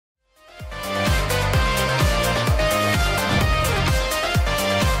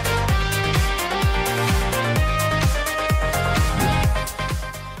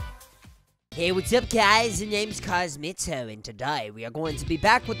Hey, what's up, guys? The name's Cosmitto, and today we are going to be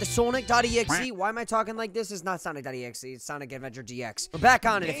back with the sonic.exe. Why am I talking like this? It's not sonic.exe, it's Sonic Adventure DX. We're back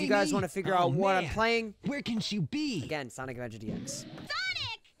on it. If you guys want to figure out what I'm playing, where can she be? Again, Sonic Adventure DX. Sonic!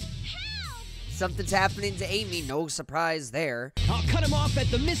 Help! Something's happening to Amy, no surprise there. I'll cut him off at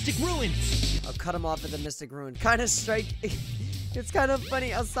the Mystic Ruins. I'll cut him off at the Mystic Ruin. Kind of it's kind of funny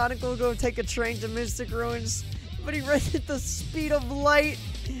how Sonic will go take a train to Mystic Ruins, but he runs at the speed of light.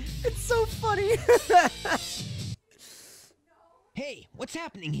 It's so funny. Hey, what's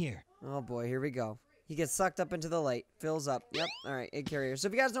happening here? Oh boy, here we go. He gets sucked up into the light, fills up. Yep, alright, egg carrier. So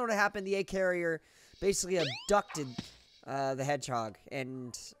if you guys know what happened, the egg carrier basically abducted the hedgehog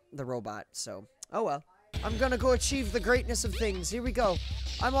and the robot. So, oh well. I'm gonna go achieve the greatness of things. Here we go.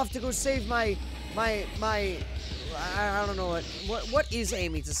 I'm off to go save my I don't know what is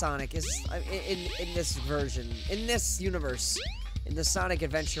Amy to Sonic is in this version, in this universe. In the Sonic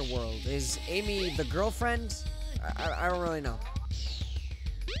Adventure world, is Amy the girlfriend? I don't really know.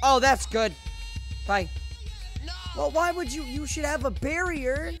 Oh, that's good. Bye. No! Well, why would you should have a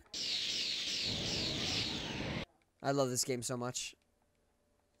barrier. I love this game so much.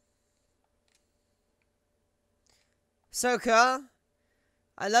 So cool.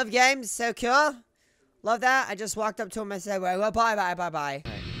 I love games, so cool. Love that. I just walked up to him and said, well, bye. Right.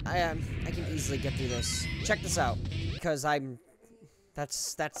 I can easily get through this. Check this out. Because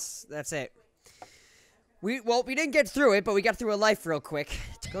that's it. We didn't get through it, but we got through a life real quick.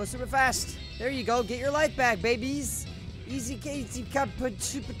 Go super fast. There you go. Get your life back, babies. Easy casey cup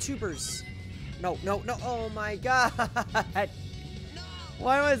tubers. No. Oh my god.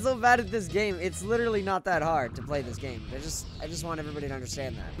 Why am I so bad at this game? It's literally not that hard to play this game. I just want everybody to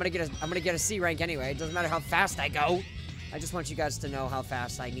understand that. I'm gonna get a C rank anyway. It doesn't matter how fast I go. I just want you guys to know how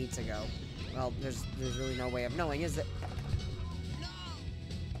fast I need to go. Well, there's really no way of knowing, is it?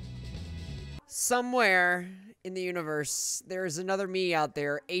 Somewhere in the universe, there is another me out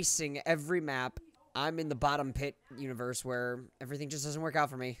there acing every map. I'm in the bottom pit universe where everything just doesn't work out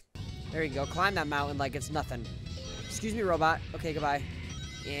for me. There you go. Climb that mountain like it's nothing. Excuse me, robot. Okay, goodbye.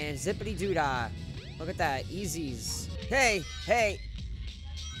 And zippity-doo-dah. Look at that. Easies. Hey.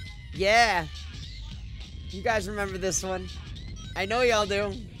 Yeah. You guys remember this one. I know y'all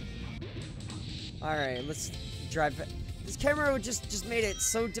do. Alright, let's drive. This camera just made it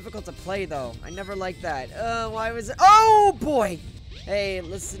so difficult to play, though. I never liked that. Why was it? Oh, boy! Hey,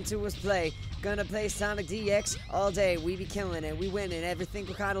 listen to us play. Gonna play Sonic DX all day. We be killing it. We winning everything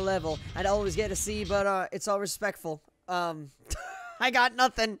kind of level. I'd always get a C, but it's all respectful. I got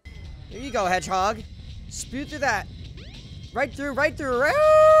nothing. Here you go, hedgehog. Spew through that. Right through.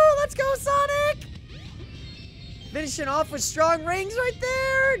 Oh, let's go, Sonic! Finishing off with strong rings right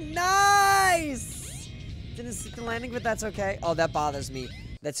there. Nice! Didn't stick the landing, but that's okay. Oh, that bothers me.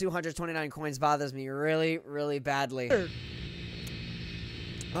 That 229 coins bothers me really, really badly.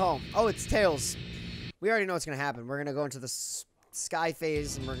 Oh, it's Tails. We already know what's gonna happen. We're gonna go into the sky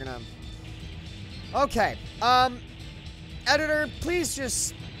phase, and we're gonna... Okay. Editor, please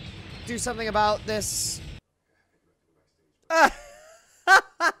just do something about this. I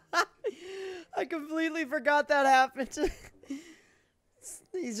completely forgot that happened.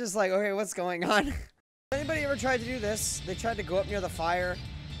 He's just like, okay, what's going on? Anybody ever tried to do this? They tried to go up near the fire,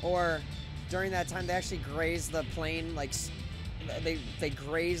 or during that time they actually grazed the plane, like they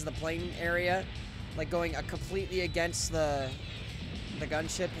grazed the plane area, like going completely against the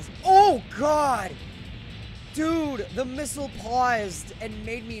gunship. Oh god, dude, the missile paused and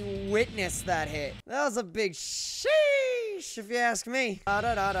made me witness that hit. That was a big sheesh, if you ask me. It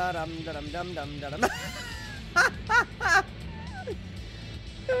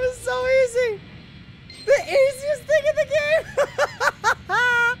was so easy. The easiest thing in the game!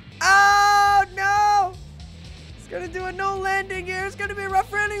 Oh, no! It's gonna do a no landing here. It's gonna be a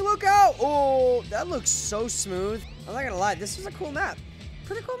rough landing. Look out! Oh, that looks so smooth. I'm not gonna lie. This was a cool map.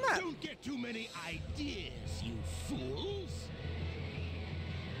 Pretty cool map. Don't get too many ideas, you fools.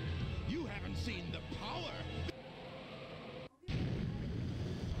 You haven't seen the power.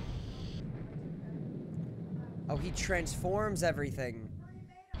 Oh, he transforms everything.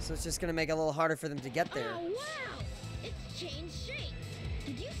 So it's just gonna make it a little harder for them to get there. Oh, wow! It's changed shape.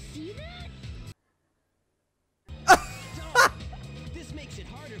 Did you see that? This makes it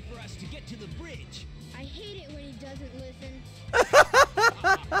harder for us to get to the bridge. I hate it when he doesn't listen.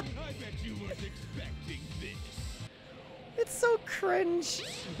 I bet you weren't expecting this. It's so cringe.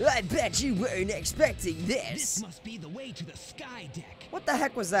 I bet you weren't expecting this. This must be the way to the sky deck. What the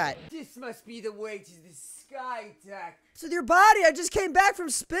heck was that? This must be the way to the sky deck. So your body, I just came back from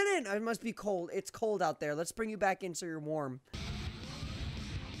spinning. It must be cold. It's cold out there. Let's bring you back in so you're warm.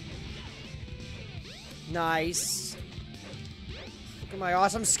 Nice. Look at my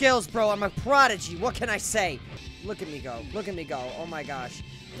awesome skills, bro. I'm a prodigy. What can I say? Look at me go. Look at me go. Oh my gosh.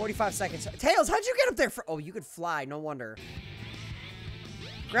 45 seconds. Tails, how'd you get up there for? Oh, you could fly. No wonder.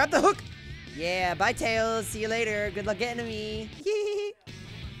 Grab the hook. Yeah, bye, Tails. See you later. Good luck getting to me.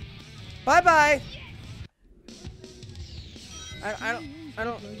 Bye-bye. I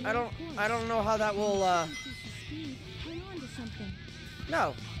don't know how that will, Hang on to something.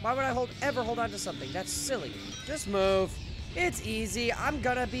 No. Why would I ever hold on to something? That's silly. Just move. It's easy. I'm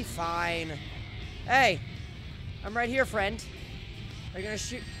gonna be fine. Hey. I'm right here, friend. Are you gonna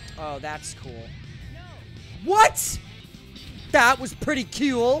shoot? Oh, that's cool. What? That was pretty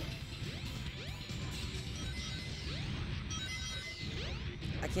cool.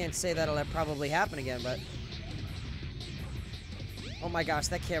 I can't say that'll probably happen again, but... Oh my gosh,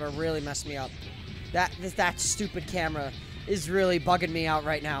 that camera really messed me up. That stupid camera is really bugging me out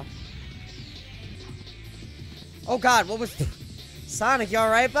right now. Oh god, what was... Sonic, you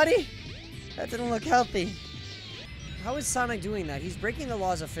alright, buddy? That didn't look healthy. How is Sonic doing that? He's breaking the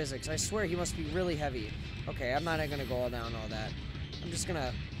laws of physics. I swear he must be really heavy. Okay, I'm not gonna go down all that. I'm just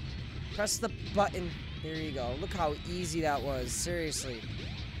gonna press the button. There you go. Look how easy that was. Seriously.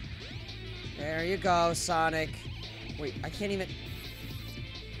 There you go, Sonic. Wait, I can't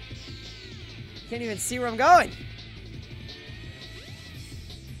even see where I'm going.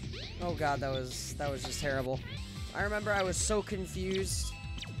 Oh god, that was just terrible. I remember I was so confused.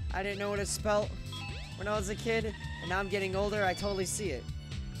 I didn't know what it spelled when I was a kid, and now I'm getting older. I totally see it.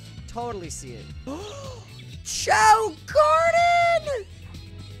 Totally see it. Joe Gordon!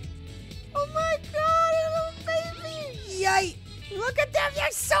 Oh my god, little baby! Yay! Look at them,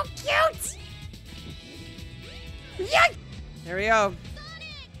 they're so cute! Yay! There we go.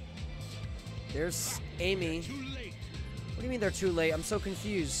 There's Amy. Too late. What do you mean they're too late? I'm so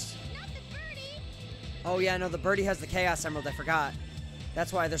confused. Oh yeah, no, the birdie has the Chaos Emerald, I forgot.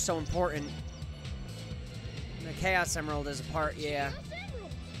 That's why they're so important. The Chaos Emerald is a part, yeah.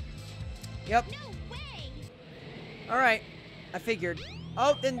 Yep. No way. Alright. I figured.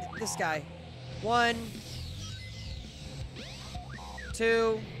 Oh, then this guy. 1,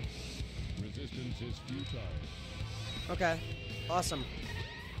 2. Resistance is futile. Okay. Awesome.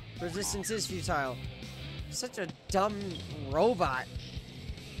 Resistance is futile. Such a dumb robot.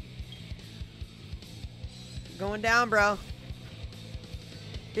 Going down, bro.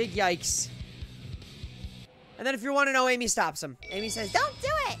 Big yikes. And then if you want to know, Amy stops him. Amy says, "Don't do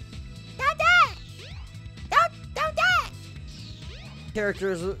it! Don't do it! Don't do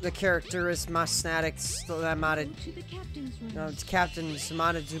it!" The character is Masnatic. Go to the captain's room. No, it's Captain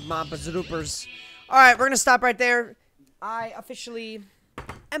Samana to Zoopers. Alright, we're gonna stop right there. I officially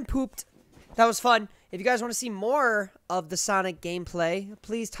am pooped. That was fun. If you guys want to see more of the Sonic gameplay,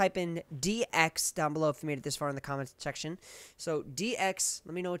 please type in DX down below if you made it this far in the comments section. So, DX,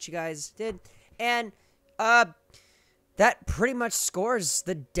 let me know what you guys did. And, that pretty much scores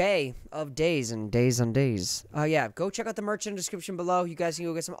the day of days and days on days. Yeah, go check out the merch in the description below. You guys can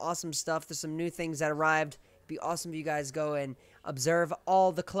go get some awesome stuff. There's some new things that arrived. It'd be awesome if you guys go and observe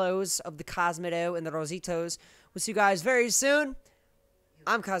all the clothes of the Cosmitto and the Rositos. We'll see you guys very soon.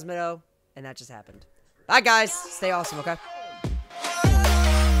 I'm Cosmitto, and that just happened. Bye, guys. Stay awesome, okay?